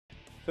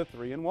to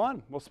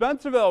 3-1. Well,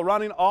 Spencerville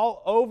running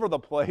all over the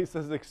place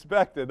as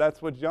expected.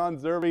 That's what John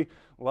Zerbe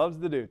loves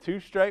to do. 2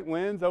 straight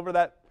wins after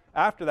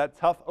that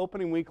tough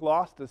opening week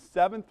loss to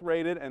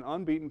 7th-rated and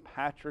unbeaten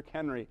Patrick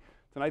Henry.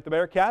 Tonight, the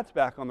Bearcats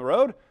back on the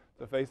road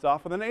to face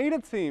off with an Ada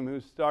team who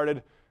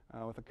started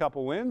with a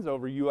couple wins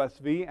over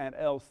USV and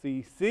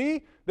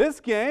LCC. This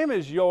game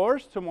is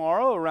yours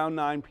tomorrow around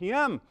 9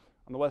 p.m.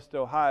 on the West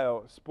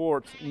Ohio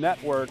Sports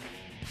Network.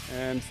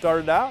 And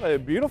started out a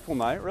beautiful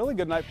night, really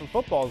good night for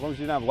football as long as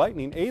you didn't have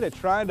lightning. Ada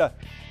trying to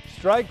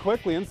strike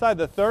quickly inside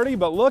the 30,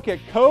 but look at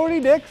Cody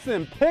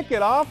Dixon pick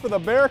it off for the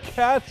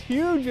Bearcats.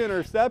 Huge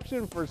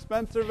interception for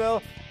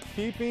Spencerville,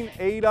 keeping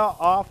Ada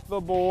off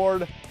the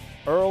board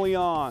early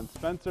on.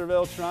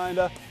 Spencerville trying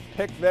to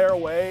pick their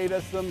way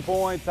to some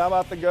points. How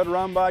about the good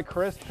run by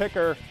Chris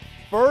Picker?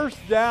 First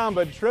down,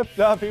 but tripped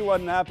up. He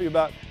wasn't happy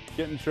about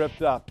getting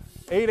tripped up.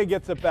 Ada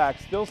gets it back,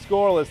 still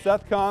scoreless.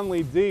 Seth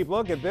Conley deep.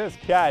 Look at this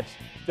catch.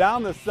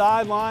 Down the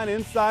sideline,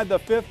 inside the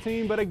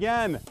 15, but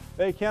again,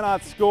 they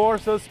cannot score,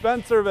 so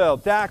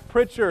Spencerville. Dak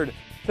Pritchard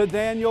to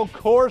Daniel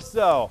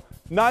Corso.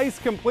 Nice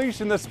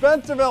completion. The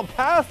Spencerville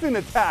passing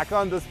attack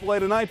on display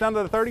tonight down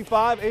to the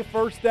 35, a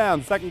first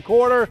down. Second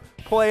quarter,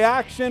 play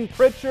action,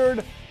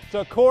 Pritchard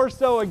to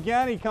Corso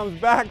again. He comes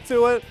back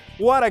to it.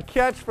 What a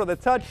catch for the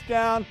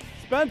touchdown.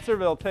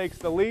 Spencerville takes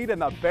the lead,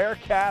 and the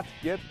Bearcats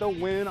get the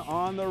win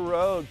on the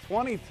road.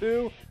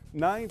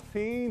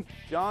 22-19.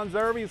 John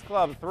Zerbe's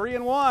club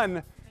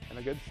 3-1, and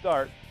a good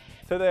start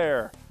to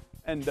their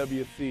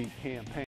NWC campaign.